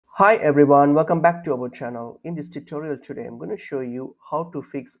Hi everyone, welcome back to our channel. In this tutorial today, I'm going to show you how to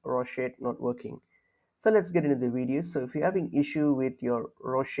fix Roshade not working. So let's get into the video. So if you're having issue with your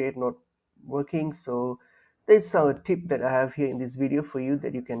Roshade not working, so there's a tip that I have here in this video for you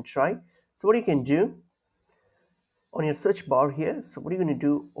that you can try. So what you can do on your search bar here, so what you're going to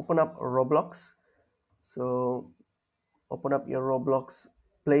do, open up Roblox. So open up your Roblox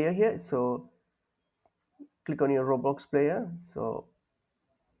player here. So click on your Roblox player. So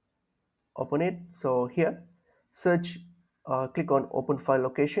open it. So here search, click on open file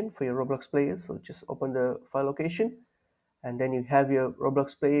location for your Roblox player. So just open the file location and then you have your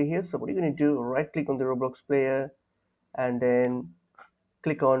Roblox player here. So what you're going to do, right click on the Roblox player and then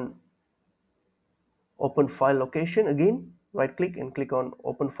click on open file location again. Right click and click on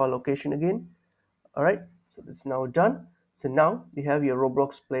open file location again. All right, so it's now done. So now you have your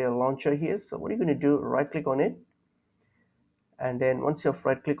Roblox player launcher here. So what you're going to do, right click on it, and then once you have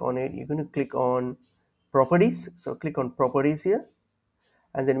right click on it, you're going to click on properties. So click on properties here,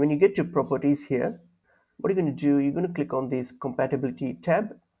 and then when you get to properties here, what you're going to do, you're going to click on this compatibility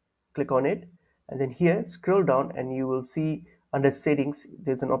tab, click on it, and then here scroll down and you will see under settings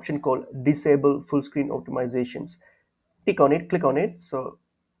there's an option called disable full screen optimizations. Click on it. So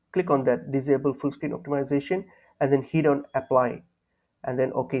click on that disable full screen optimization and then hit on apply, and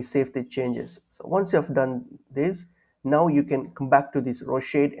then okay, save the changes. So once you have done this, now you can come back to this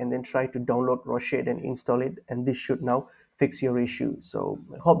Roshade and then try to download Roshade and install it, and this should now fix your issue. So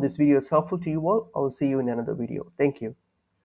I hope this video is helpful to you all. I'll see you in another video. Thank you.